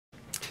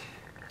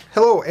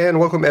Hello and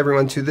welcome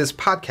everyone to this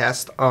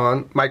podcast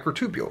on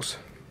microtubules.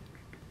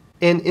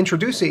 In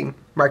introducing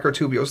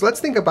microtubules, let's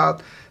think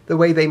about the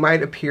way they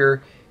might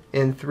appear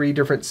in three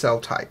different cell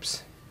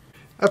types.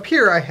 Up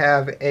here I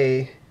have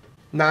a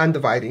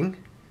non-dividing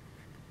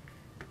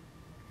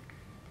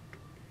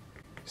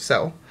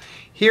cell.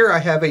 Here I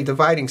have a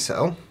dividing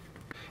cell.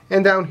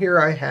 And down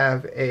here I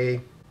have a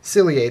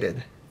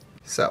ciliated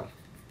cell.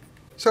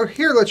 So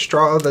here let's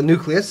draw the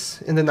nucleus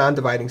in the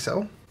non-dividing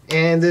cell.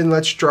 And then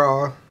let's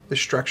draw the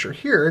structure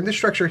here. And the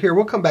structure here,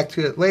 we'll come back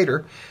to it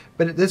later,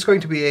 but it's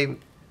going to be a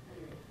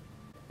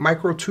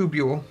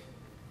microtubule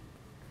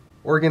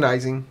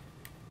organizing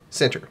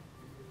center.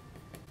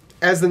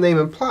 As the name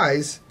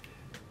implies,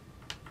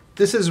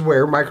 this is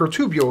where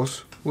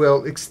microtubules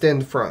will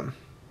extend from.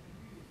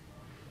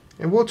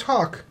 And we'll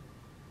talk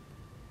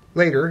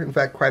later, in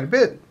fact quite a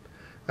bit,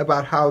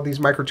 about how these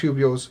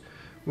microtubules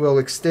will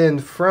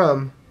extend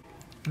from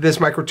this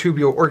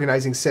microtubule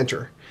organizing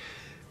center.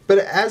 But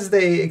as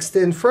they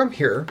extend from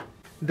here,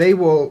 they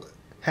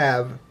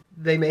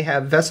may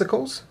have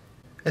vesicles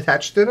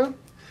attached to them.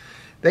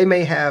 They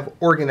may have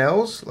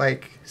organelles,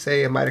 like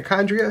say a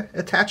mitochondria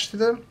attached to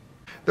them.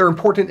 They're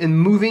important in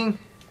moving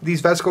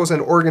these vesicles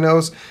and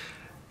organelles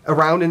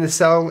around in the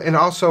cell and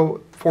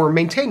also for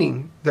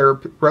maintaining their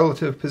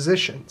relative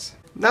positions.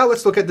 Now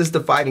let's look at this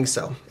dividing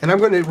cell. And I'm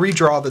going to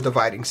redraw the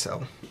dividing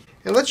cell.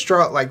 And let's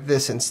draw it like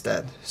this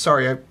instead.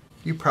 Sorry,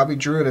 you probably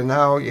drew it and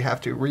now you have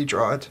to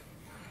redraw it.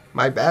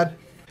 My bad.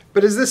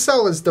 But as this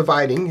cell is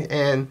dividing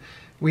and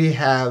we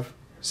have,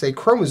 say,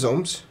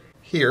 chromosomes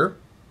here,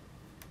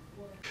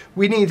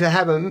 we need to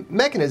have a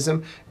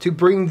mechanism to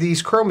bring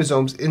these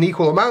chromosomes, an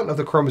equal amount of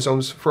the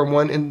chromosomes from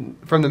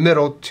the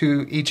middle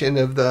to each end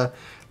of the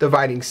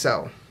dividing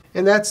cell.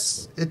 And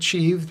that's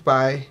achieved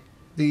by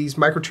these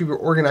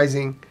microtubule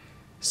organizing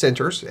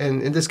centers.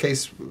 And in this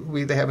case,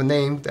 they have a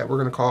name that we're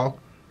going to call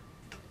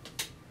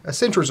a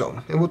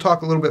centrosome. And we'll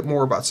talk a little bit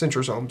more about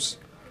centrosomes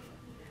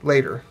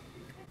later.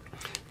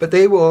 But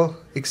they will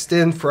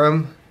extend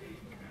from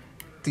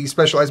these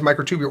specialized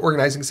microtubule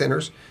organizing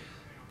centers,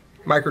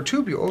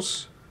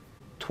 microtubules,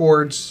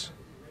 towards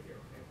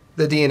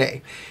the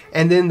DNA.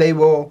 And then they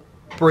will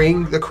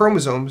bring the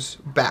chromosomes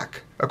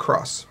back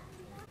across.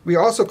 We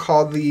also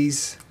call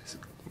these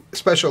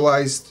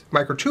specialized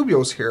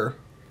microtubules here,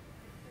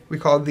 we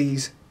call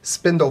these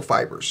spindle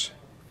fibers.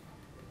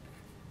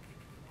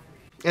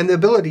 And the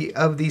ability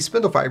of these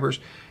spindle fibers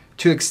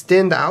to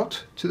extend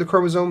out to the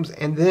chromosomes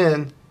and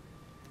then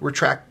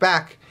retract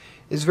back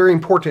is very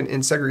important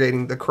in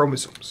segregating the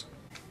chromosomes.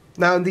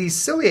 Now in these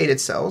ciliated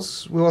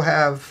cells, we'll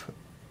have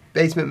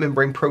basement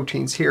membrane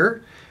proteins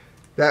here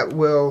that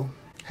will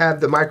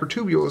have the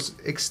microtubules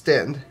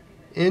extend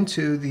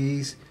into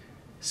these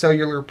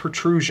cellular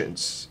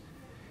protrusions.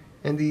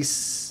 And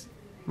these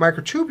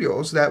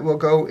microtubules that will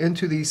go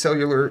into these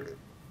cellular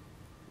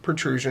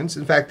protrusions,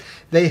 in fact,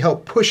 they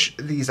help push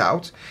these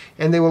out,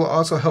 and they will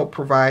also help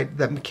provide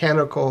the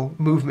mechanical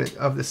movement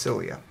of the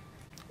cilia,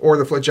 or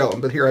the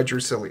flagellum, but here I drew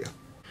cilia.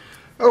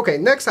 Okay,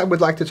 next I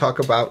would like to talk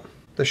about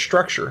the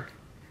structure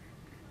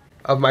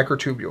of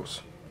microtubules.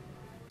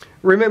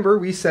 Remember,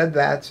 we said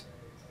that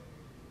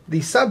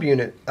the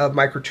subunit of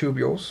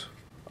microtubules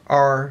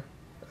are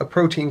a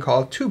protein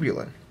called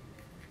tubulin.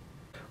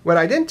 What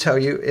I didn't tell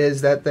you is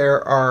that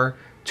there are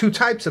two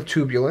types of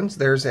tubulins.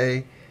 There's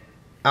a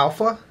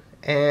alpha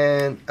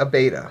and a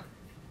beta.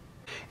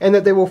 And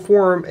that they will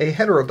form a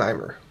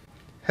heterodimer.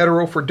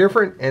 Hetero for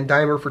different and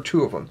dimer for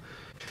two of them.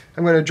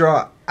 I'm going to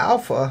draw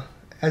alpha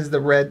as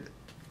the red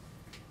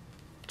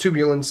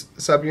tubulin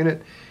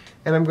subunit,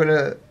 and I'm going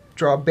to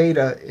draw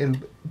beta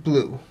in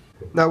blue.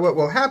 Now what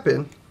will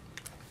happen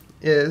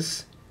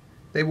is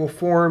they will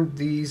form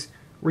these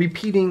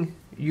repeating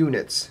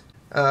units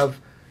of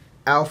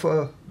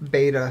alpha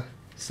beta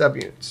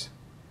subunits.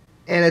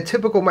 And a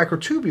typical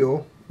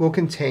microtubule will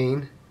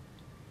contain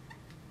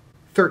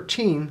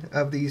 13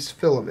 of these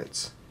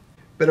filaments.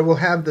 But it will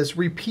have this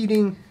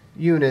repeating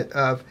unit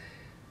of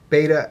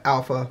beta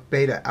alpha,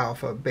 beta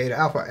alpha, beta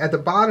alpha. At the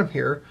bottom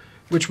here,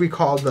 which we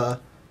call the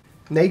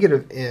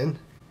negative end,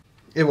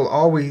 it will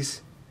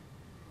always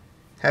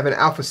have an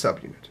alpha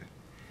subunit.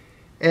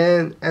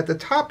 And at the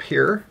top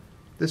here,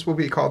 this will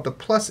be called the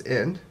plus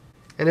end,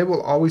 and it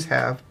will always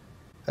have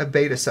a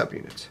beta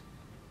subunit.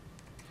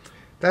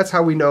 That's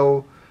how we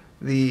know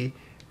the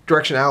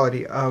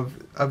directionality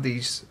of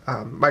these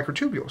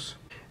microtubules.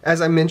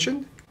 As I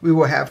mentioned, we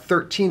will have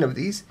 13 of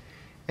these,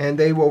 and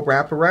they will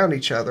wrap around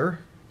each other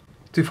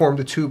to form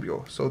the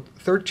tubule. So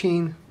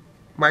 13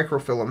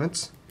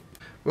 microfilaments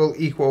will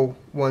equal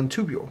one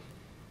tubule,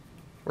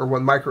 or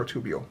one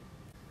microtubule.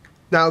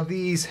 Now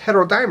these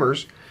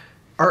heterodimers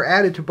are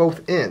added to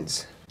both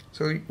ends.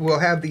 So we'll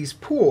have these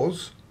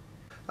pools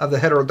of the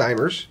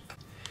heterodimers,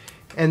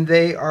 and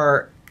they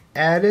are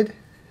added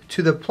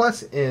to the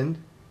plus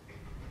end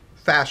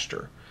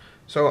faster.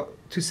 So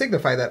to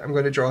signify that, I'm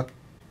going to draw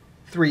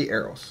 3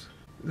 arrows.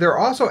 They're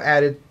also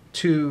added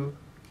to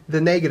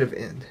the negative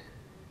end,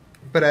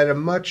 but at a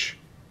much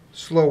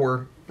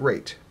slower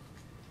rate.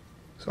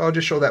 So I'll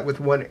just show that with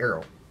 1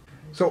 arrow.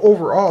 So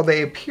overall,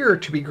 they appear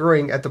to be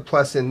growing at the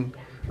plus end,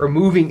 or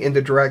moving in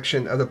the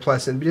direction of the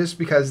plus end, just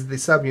because the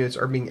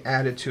subunits are being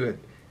added to it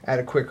at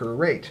a quicker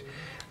rate.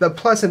 The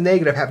plus and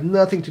negative have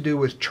nothing to do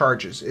with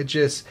charges. It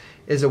just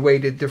is a way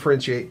to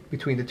differentiate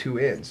between the two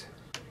ends.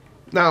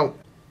 Now,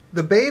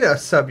 the beta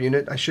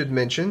subunit, I should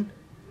mention,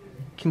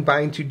 can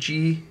bind to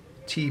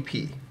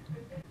GTP.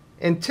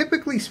 And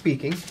typically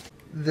speaking,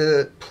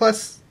 the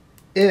plus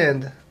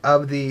end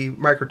of the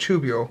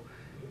microtubule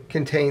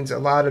contains a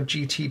lot of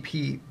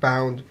GTP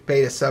bound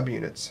beta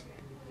subunits.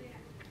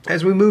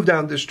 As we move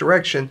down this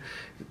direction,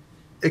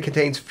 it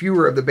contains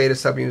fewer of the beta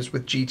subunits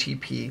with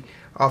GTP.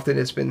 Often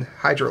it's been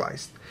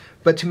hydrolyzed.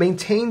 But to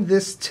maintain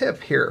this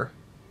tip here,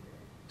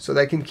 so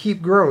that it can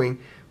keep growing,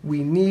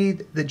 we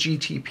need the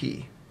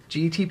GTP.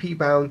 GTP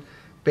bound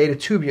beta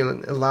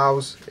tubulin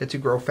allows it to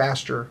grow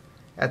faster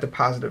at the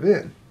positive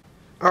end.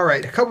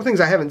 Alright, a couple things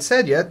I haven't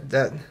said yet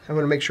that I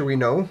want to make sure we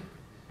know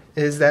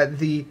is that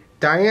the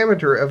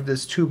diameter of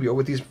this tubule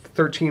with these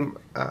 13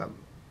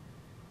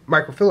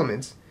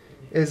 microfilaments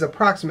is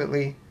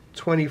approximately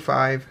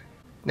 25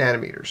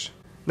 nanometers.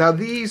 Now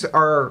these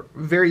are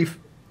very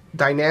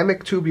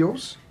dynamic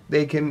tubules.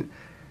 They can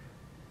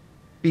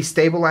be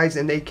stabilized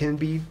and they can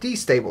be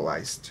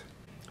destabilized.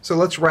 So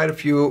let's write a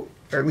few,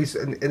 or at least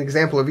an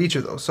example of each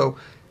of those. So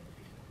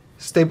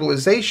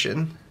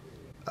stabilization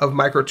of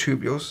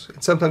microtubules,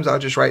 and sometimes I'll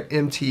just write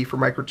MT for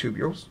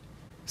microtubules.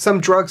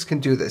 Some drugs can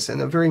do this,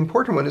 and a very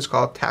important one is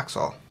called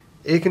Taxol.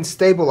 It can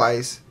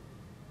stabilize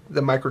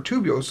the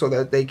microtubules so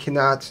that they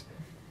cannot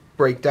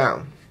break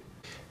down.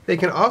 They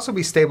can also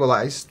be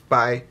stabilized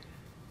by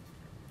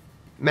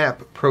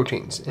MAP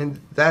proteins, and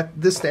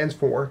this stands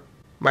for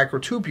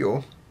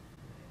microtubule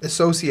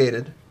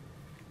associated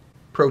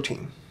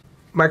protein.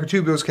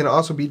 Microtubules can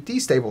also be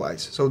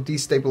destabilized, so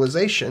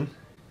destabilization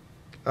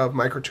of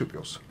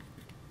microtubules.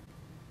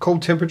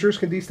 Cold temperatures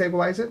can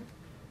destabilize it,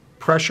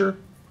 pressure,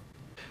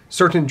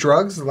 certain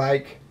drugs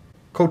like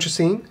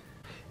colchicine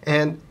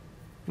and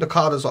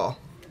nicotazole.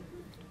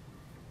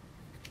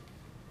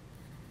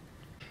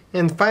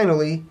 And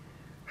finally,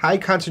 high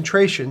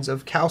concentrations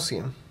of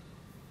calcium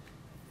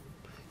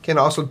can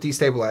also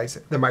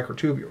destabilize the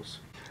microtubules.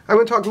 I'm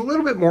going to talk a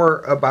little bit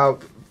more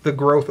about the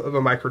growth of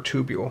a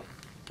microtubule.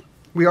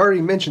 We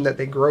already mentioned that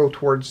they grow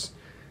towards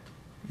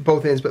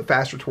both ends, but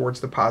faster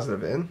towards the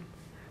positive end.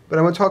 But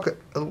I'm going to talk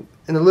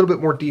in a little bit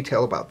more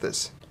detail about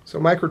this. So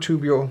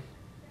microtubule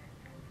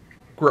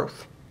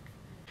growth.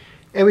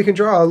 And we can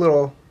draw a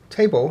little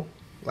table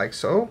like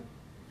so.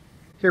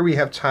 Here we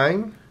have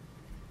time.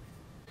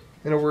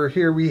 And over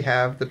here we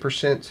have the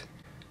percent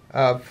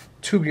of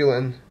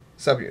tubulin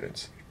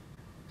subunits.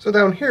 So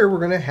down here we're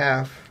going to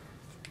have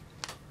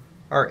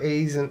our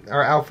A's and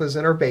our alphas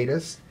and our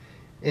betas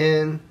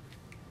in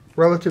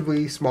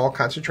relatively small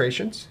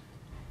concentrations.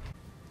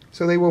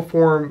 So they will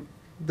form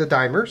the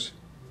dimers.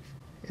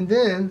 And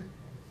then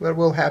what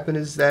will happen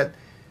is that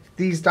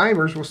these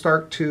dimers will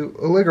start to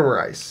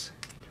oligomerize,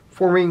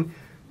 forming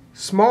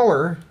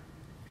smaller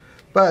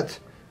but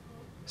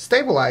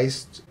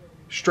stabilized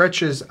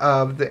stretches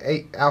of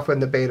the alpha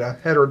and the beta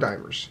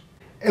heterodimers.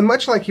 And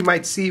much like you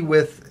might see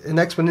with an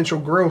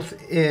exponential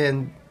growth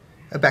in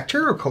a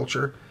bacterial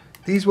culture,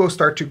 these will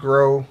start to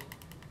grow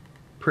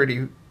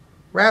pretty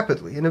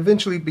rapidly and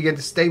eventually begin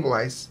to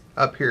stabilize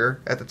up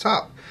here at the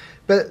top.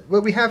 But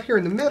what we have here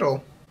in the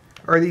middle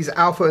are these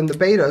alpha and the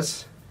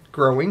betas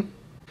growing.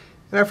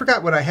 And I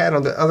forgot what I had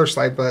on the other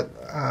slide, but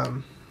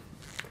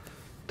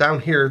down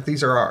here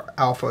these are our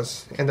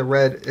alphas and the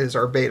red is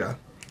our beta.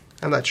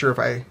 I'm not sure if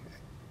I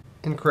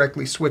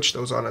incorrectly switched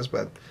those on us,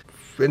 but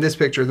in this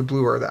picture the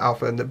blue are the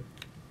alpha and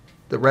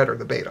the red are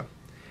the beta.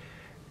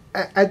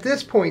 At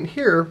this point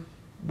here,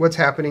 what's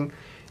happening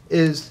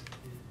is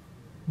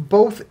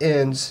both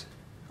ends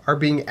are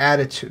being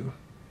added to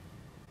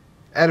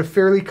at a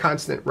fairly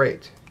constant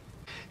rate.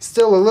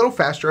 Still a little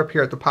faster up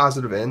here at the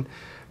positive end,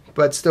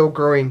 but still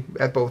growing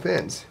at both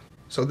ends.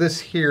 So this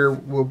here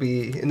will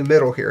be in the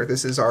middle here.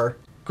 This is our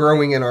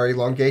growing in our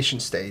elongation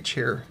stage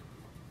here,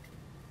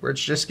 where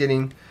it's just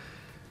getting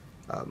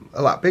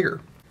a lot bigger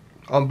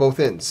on both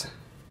ends.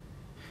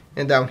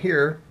 And down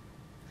here,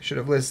 I should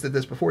have listed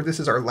this before,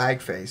 this is our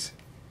lag phase.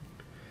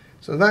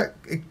 So not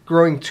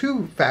growing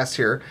too fast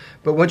here,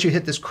 but once you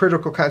hit this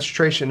critical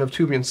concentration of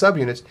tubulin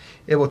subunits,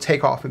 it will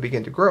take off and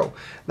begin to grow.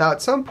 Now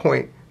at some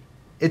point,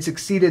 it's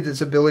exceeded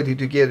its ability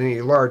to get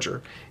any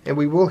larger, and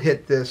we will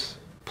hit this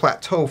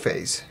plateau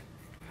phase,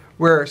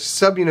 where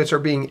subunits are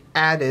being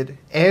added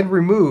and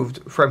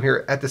removed from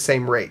here at the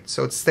same rate,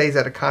 so it stays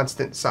at a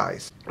constant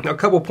size. Now a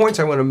couple points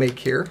I want to make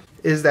here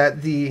is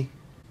that the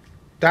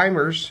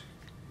dimers,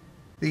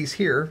 these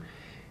here,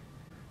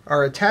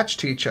 are attached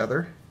to each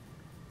other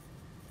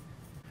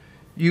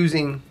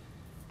using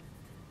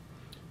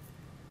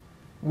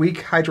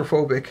weak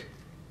hydrophobic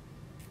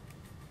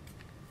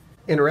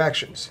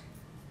interactions.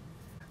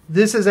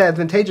 This is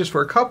advantageous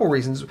for a couple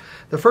reasons.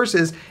 The first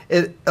is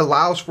it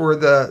allows for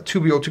the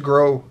tubule to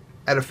grow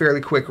at a fairly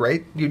quick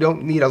rate. You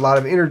don't need a lot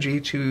of energy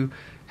to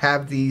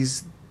have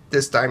this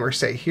dimer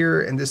say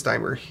here and this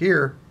dimer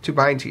here to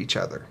bind to each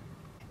other.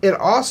 It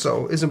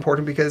also is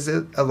important because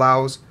it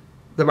allows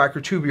the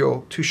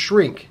microtubule to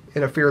shrink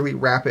in a fairly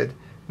rapid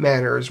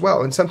manner as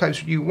well. And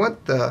sometimes you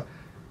want the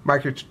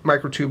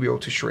microtubule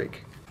to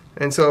shrink.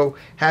 And so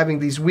having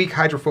these weak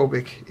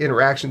hydrophobic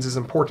interactions is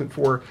important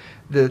for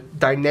the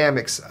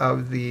dynamics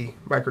of the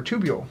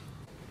microtubule.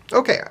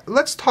 Okay,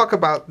 let's talk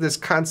about this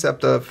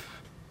concept of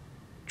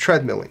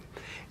treadmilling.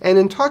 And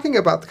in talking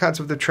about the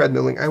concept of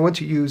treadmilling, I want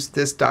to use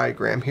this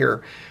diagram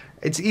here.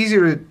 It's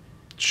easier to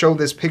show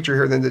this picture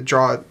here than to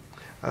draw it,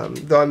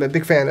 though I'm a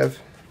big fan of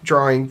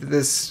drawing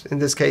this. In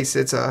this case,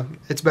 it's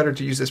better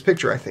to use this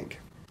picture, I think.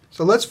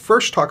 So let's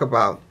first talk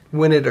about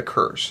when it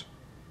occurs.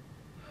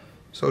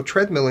 So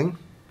treadmilling,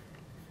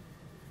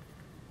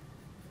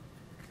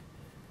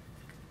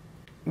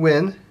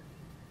 when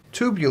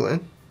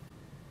tubulin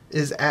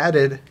is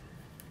added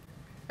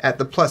at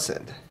the plus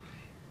end,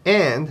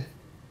 and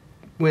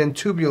when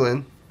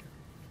tubulin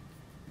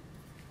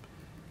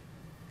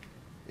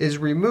is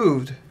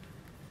removed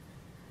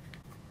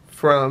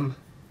from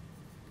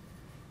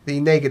the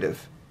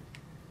negative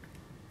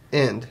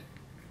end.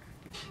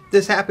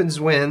 This happens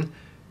when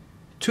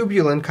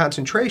tubulin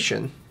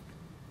concentration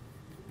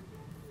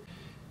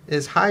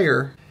is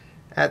higher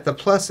at the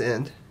plus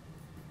end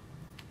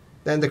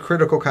than the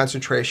critical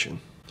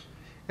concentration.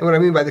 And what I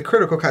mean by the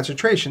critical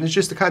concentration is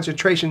just the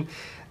concentration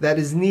that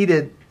is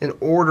needed in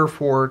order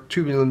for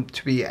tubulin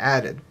to be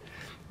added.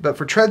 But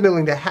for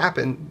treadmilling to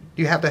happen,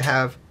 you have to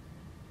have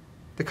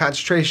the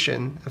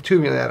concentration of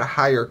tubulin at a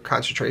higher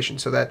concentration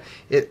so that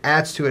it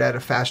adds to it at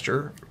a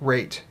faster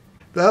rate.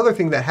 The other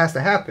thing that has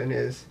to happen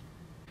is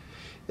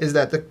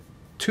that the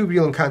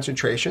tubulin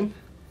concentration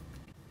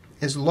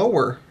is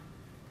lower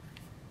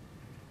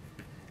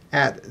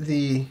at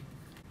the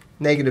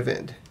negative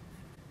end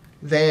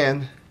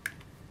than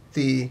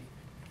the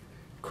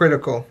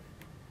critical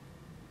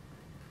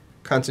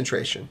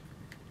concentration.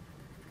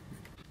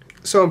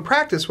 So in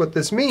practice, what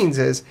this means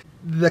is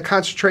the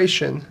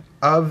concentration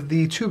of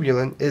the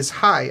tubulin is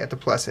high at the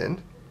plus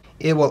end.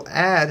 It will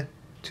add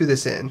to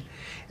this end.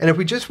 And if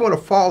we just want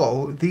to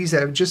follow these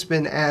that have just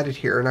been added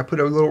here, and I put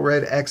a little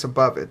red X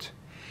above it,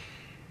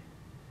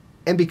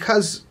 and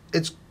because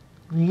it's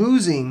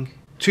losing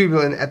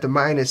tubulin at the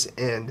minus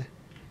end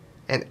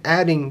and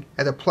adding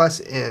at the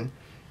plus end,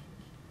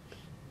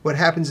 what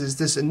happens is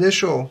this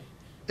initial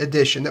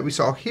addition that we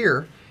saw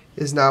here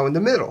is now in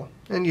the middle.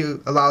 And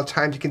you allow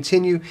time to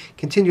continue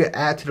to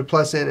add to the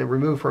plus end and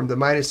remove from the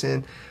minus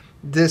end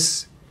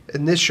this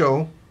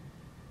initial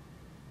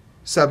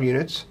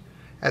subunits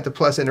at the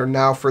plus end are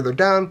now further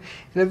down,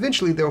 and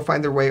eventually they'll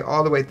find their way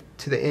all the way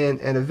to the end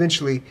and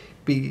eventually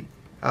be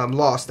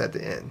lost at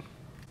the end.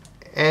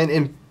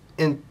 And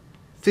in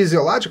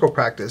physiological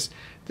practice,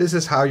 this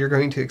is how you're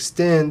going to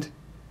extend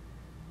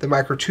the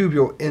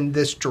microtubule in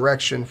this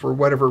direction for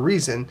whatever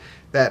reason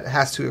that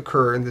has to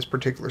occur in this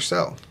particular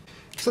cell.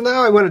 So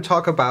now I want to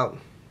talk about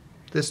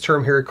this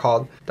term here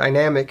called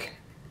dynamic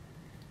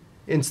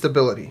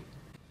instability.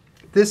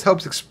 This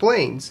helps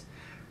explains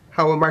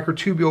how a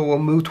microtubule will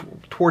move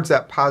towards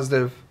that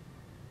positive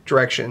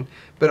direction,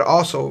 but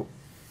also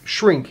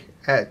shrink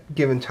at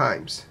given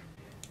times.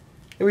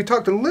 And we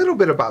talked a little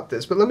bit about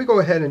this, but let me go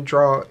ahead and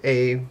draw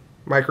a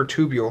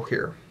microtubule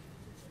here.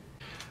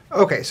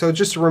 Okay, so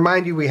just to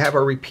remind you, we have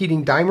our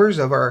repeating dimers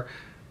of our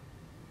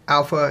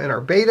alpha and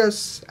our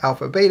betas,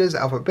 alpha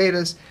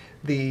betas.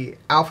 The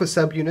alpha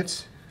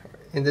subunits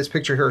in this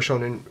picture here are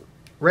shown in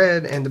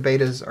red, and the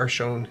betas are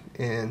shown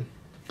in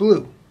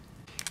blue.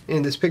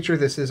 In this picture,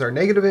 this is our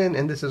negative end,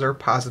 and this is our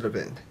positive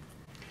end.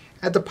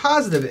 At the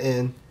positive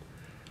end,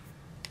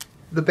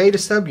 the beta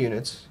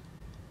subunits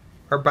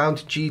are bound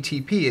to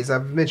GTP, as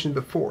I've mentioned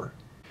before.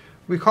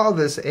 We call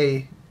this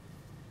a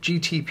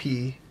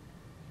GTP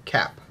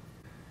cap.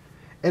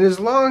 And as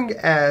long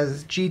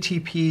as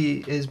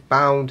GTP is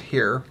bound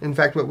here, in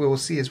fact what we will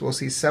see is we'll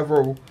see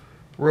several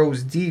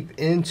rows deep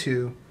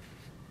into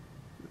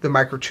the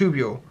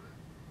microtubule,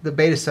 the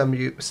beta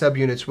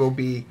subunits will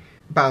be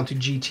bound to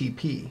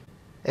GTP.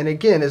 And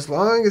again, as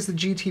long as the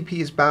GTP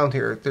is bound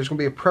here, there's going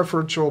to be a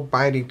preferential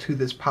binding to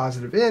this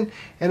positive end,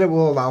 and it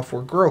will allow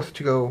for growth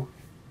to go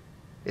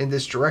in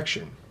this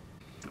direction.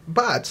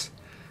 But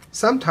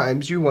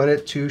sometimes you want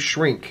it to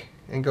shrink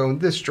and go in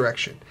this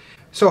direction.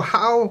 So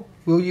how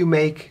will you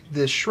make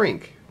this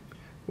shrink?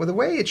 Well, the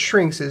way it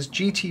shrinks is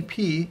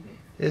GTP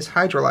is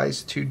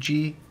hydrolyzed to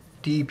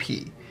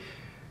GDP.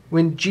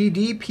 When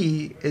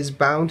GDP is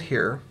bound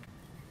here,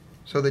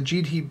 so the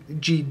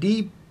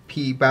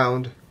GDP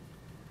bound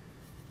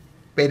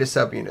beta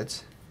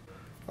subunits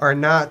are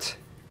not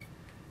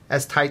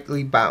as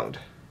tightly bound.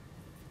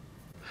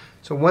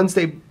 So once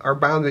they are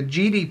bound with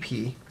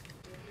GDP,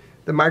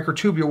 the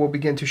microtubule will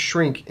begin to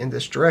shrink in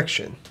this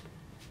direction.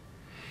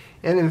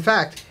 And in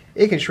fact,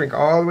 it can shrink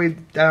all the way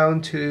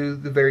down to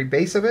the very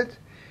base of it.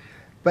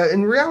 But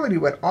in reality,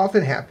 what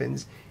often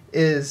happens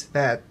is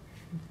that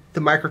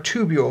the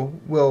microtubule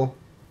will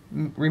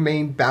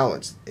remain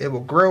balanced. It will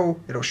grow,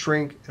 it'll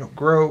shrink, it'll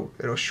grow,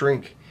 it'll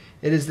shrink.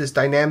 It is this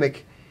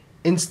dynamic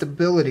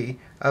instability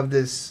of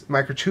this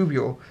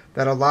microtubule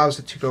that allows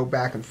it to go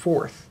back and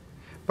forth.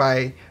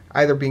 by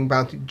either being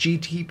bound to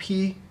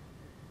GTP,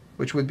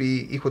 which would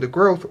be equal to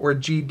growth, or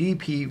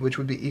GDP, which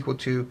would be equal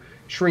to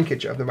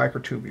shrinkage of the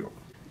microtubule.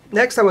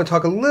 Next, I want to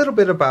talk a little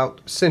bit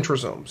about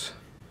centrosomes.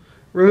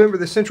 Remember,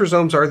 the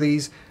centrosomes are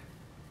these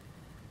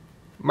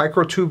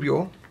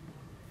microtubule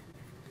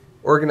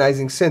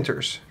organizing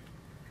centers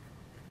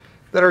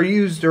that are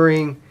used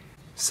during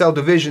cell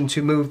division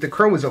to move the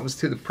chromosomes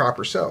to the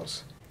proper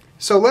cells.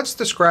 So let's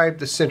describe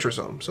the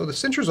centrosome. So the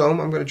centrosome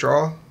I'm going to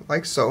draw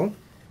like so.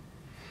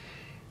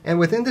 And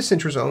within the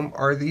centrosome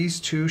are these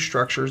two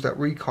structures that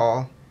we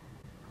call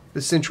the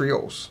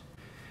centrioles.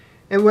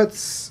 And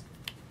what's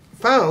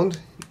found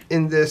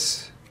in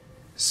this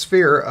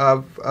sphere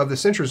of the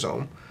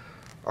centrosome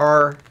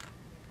are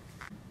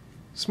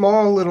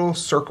small little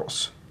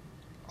circles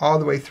all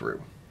the way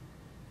through.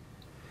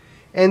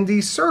 And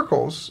these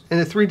circles in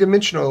a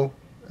three-dimensional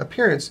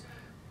appearance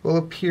will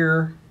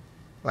appear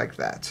like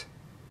that.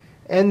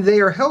 And they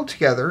are held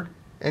together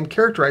and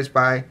characterized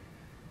by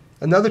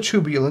another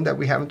tubulin that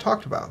we haven't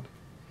talked about,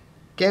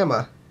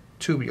 gamma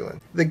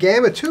tubulin. The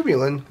gamma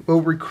tubulin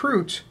will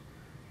recruit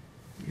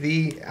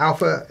the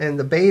alpha and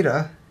the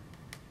beta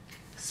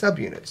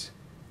subunits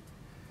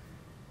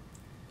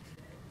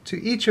to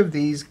each of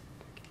these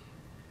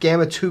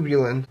gamma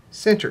tubulin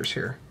centers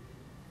here.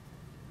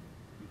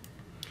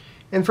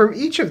 And from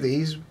each of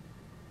these,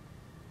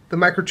 the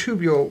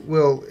microtubule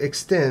will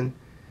extend,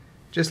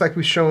 just like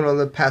we've shown on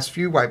the past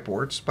few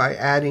whiteboards, by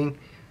adding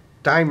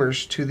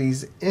dimers to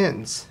these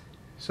ends,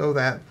 so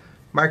that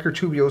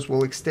microtubules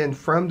will extend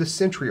from the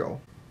centriole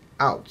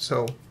out.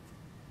 So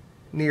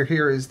near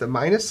here is the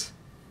minus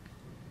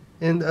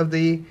end of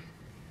the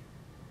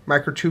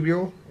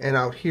microtubule, and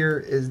out here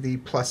is the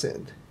plus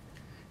end.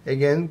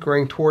 Again,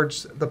 going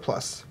towards the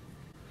plus.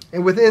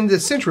 And within the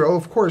centriole,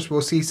 of course,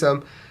 we'll see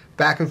some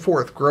back and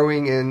forth,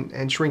 growing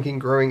and shrinking,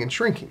 growing and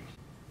shrinking.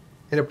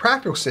 In a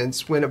practical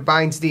sense, when it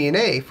binds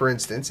DNA, for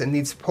instance, and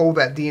needs to pull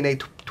that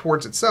DNA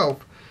towards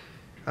itself,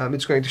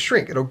 it's going to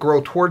shrink. It'll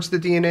grow towards the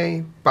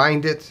DNA,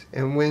 bind it,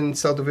 and when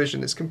cell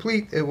division is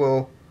complete, it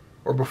will,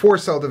 or before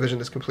cell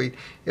division is complete,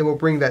 it will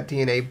bring that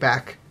DNA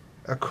back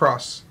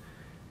across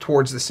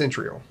towards the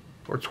centriole,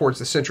 or towards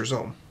the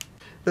centrosome.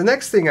 The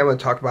next thing I'm going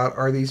to talk about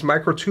are these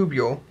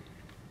microtubule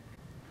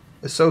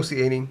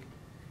associating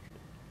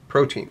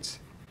proteins,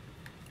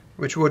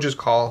 which we'll just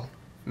call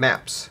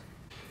MAPs.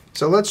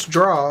 So let's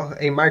draw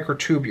a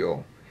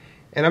microtubule,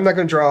 and I'm not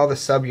going to draw all the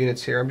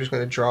subunits here. I'm just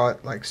going to draw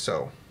it like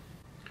so,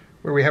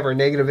 where we have our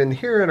negative end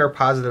here and our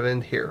positive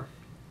end here.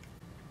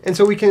 And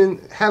so we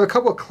can have a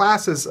couple of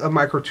classes of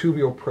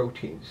microtubule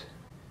proteins.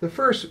 The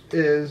first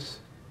is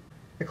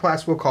a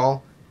class we'll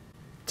call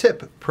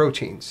tip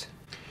proteins.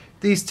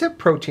 These tip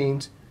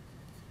proteins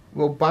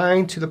will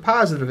bind to the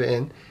positive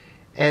end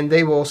and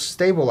they will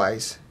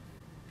stabilize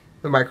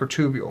the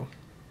microtubule.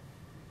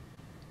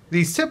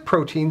 These tip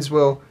proteins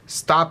will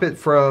stop it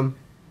from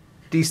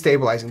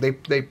destabilizing.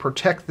 They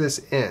protect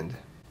this end.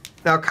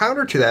 Now,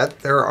 counter to that,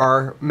 there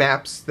are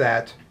MAPs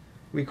that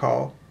we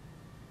call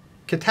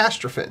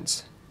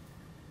catastrophins.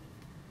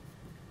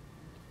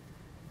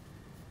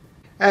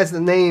 As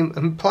the name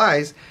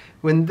implies,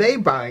 when they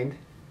bind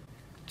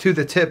to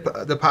the tip,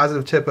 the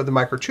positive tip of the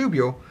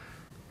microtubule,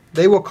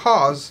 they will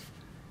cause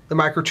the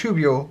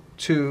microtubule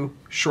to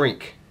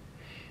shrink.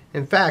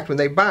 In fact, when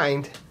they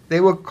bind, they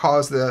will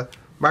cause the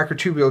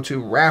microtubule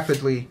to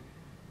rapidly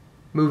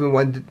move in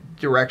one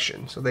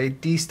direction. So they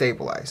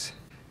destabilize,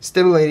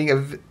 stimulating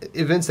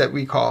events that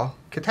we call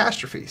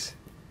catastrophes.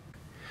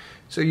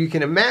 So you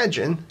can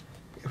imagine,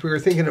 if we were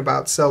thinking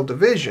about cell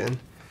division,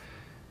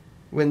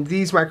 when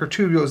these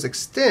microtubules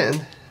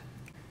extend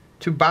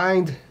to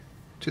bind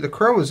to the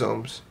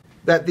chromosomes,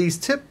 that these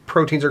tip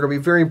proteins are going to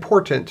be very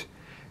important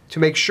to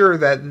make sure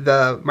that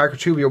the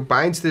microtubule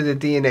binds to the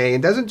DNA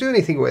and doesn't do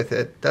anything with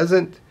it,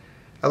 doesn't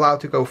allow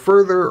it to go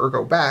further or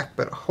go back,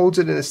 but holds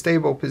it in a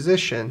stable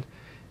position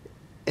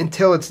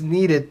until it's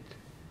needed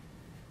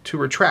to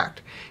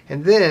retract.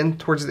 And then,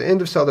 towards the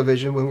end of cell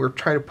division, when we're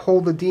trying to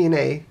pull the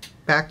DNA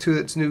back to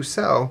its new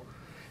cell,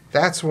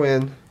 that's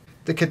when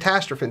the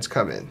catastrophins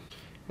come in.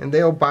 And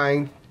they'll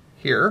bind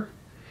here.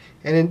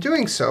 And in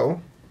doing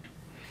so,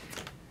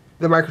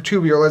 the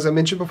microtubule, as I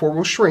mentioned before,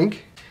 will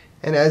shrink.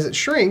 And as it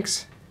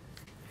shrinks,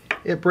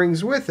 it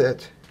brings with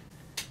it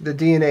the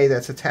DNA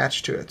that's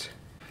attached to it.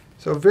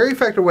 So a very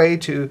effective way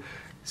to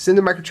send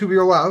the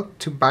microtubule out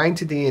to bind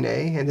to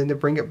DNA and then to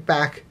bring it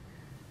back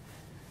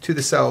to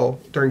the cell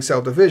during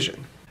cell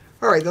division.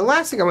 Alright, the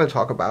last thing I'm going to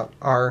talk about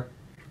are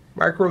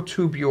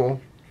microtubule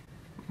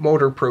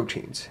motor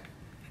proteins.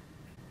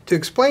 To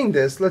explain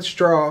this, let's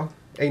draw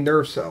a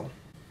nerve cell.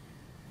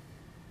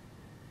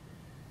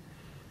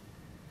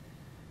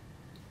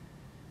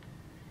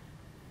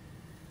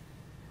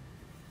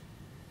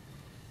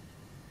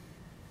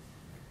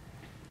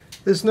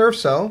 This nerve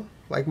cell,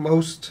 like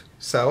most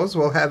cells,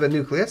 will have a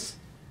nucleus,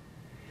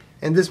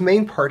 and this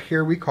main part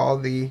here we call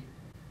the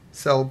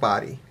cell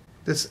body.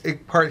 This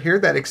part here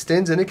that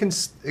extends, and it can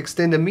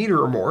extend a meter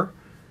or more,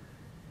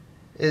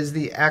 is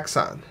the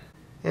axon.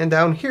 And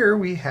down here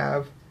we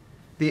have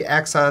the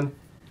axon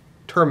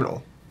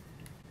terminal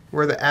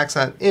where the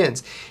axon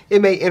ends.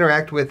 It may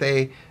interact with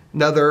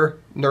another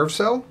nerve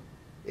cell.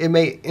 It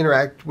may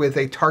interact with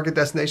a target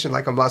destination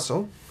like a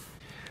muscle.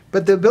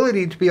 But the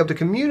ability to be able to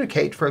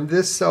communicate from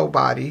this cell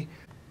body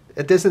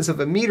a distance of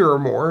a meter or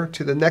more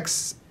to the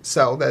next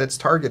cell that it's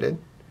targeted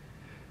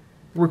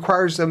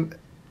requires a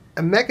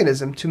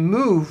mechanism to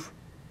move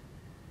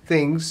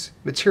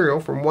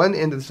material from one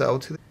end of the cell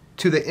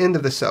to the end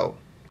of the cell.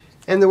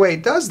 And the way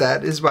it does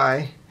that is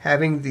by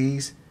having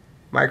these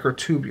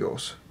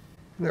microtubules.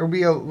 There will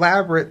be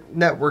elaborate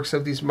networks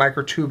of these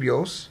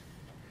microtubules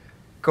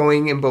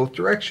going in both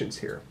directions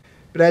here.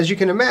 But as you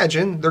can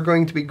imagine, they're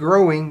going to be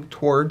growing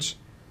towards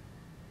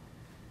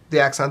the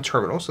axon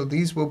terminal. So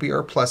these will be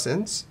our plus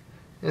ends,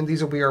 and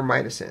these will be our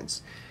minus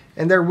ends.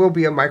 And there will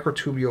be a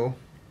microtubule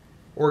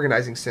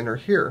organizing center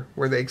here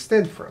where they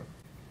extend from.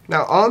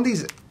 Now on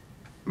these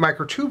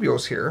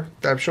microtubules here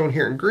that I've shown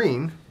here in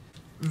green,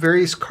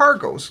 various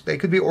cargos, they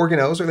could be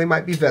organelles or they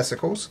might be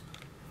vesicles,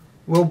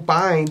 will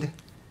bind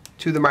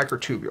to the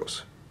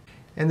microtubules.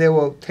 And they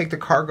will take the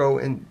cargo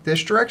in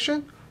this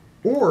direction,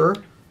 or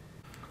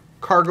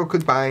cargo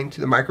could bind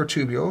to the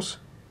microtubules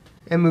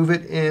and move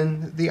it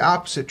in the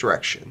opposite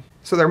direction.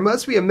 So there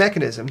must be a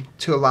mechanism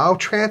to allow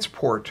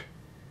transport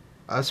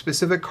of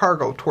specific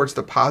cargo towards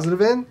the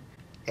positive end,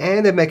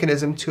 and a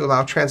mechanism to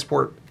allow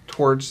transport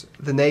towards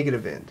the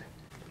negative end.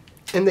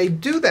 And they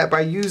do that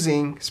by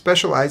using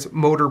specialized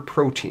motor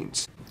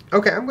proteins.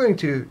 Okay, I'm going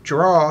to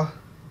draw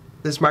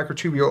this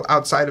microtubule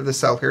outside of the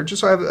cell here,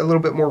 just so I have a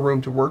little bit more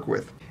room to work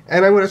with.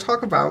 And I'm going to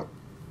talk about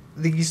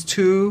these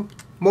two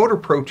motor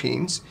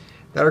proteins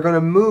that are going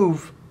to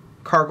move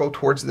cargo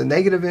towards the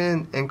negative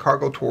end and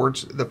cargo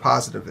towards the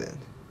positive end.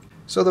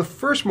 So the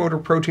first motor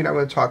protein I'm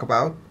going to talk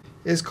about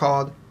is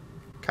called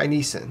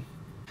kinesin.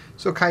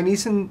 So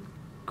kinesin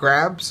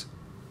grabs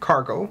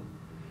cargo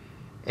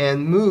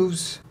and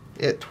moves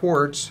it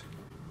towards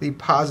the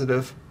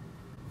positive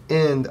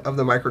end of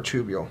the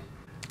microtubule.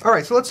 All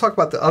right, so let's talk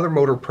about the other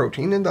motor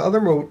protein. And the other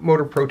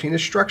motor protein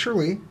is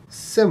structurally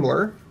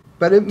similar,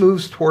 but it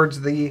moves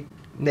towards the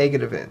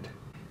negative end.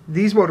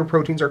 These motor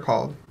proteins are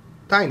called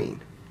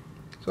dynein.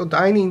 So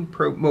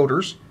dynein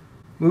motors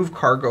move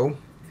cargo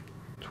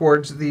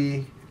towards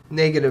the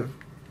negative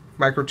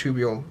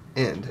microtubule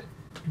end.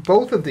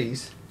 Both of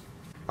these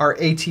are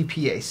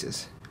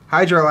ATPases.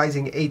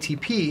 Hydrolyzing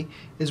ATP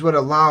is what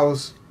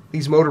allows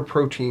these motor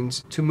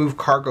proteins to move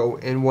cargo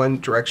in one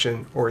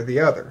direction or the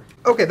other.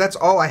 Okay, that's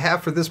all I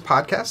have for this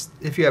podcast.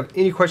 If you have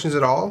any questions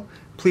at all,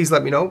 please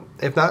let me know.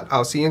 If not,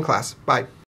 I'll see you in class. Bye.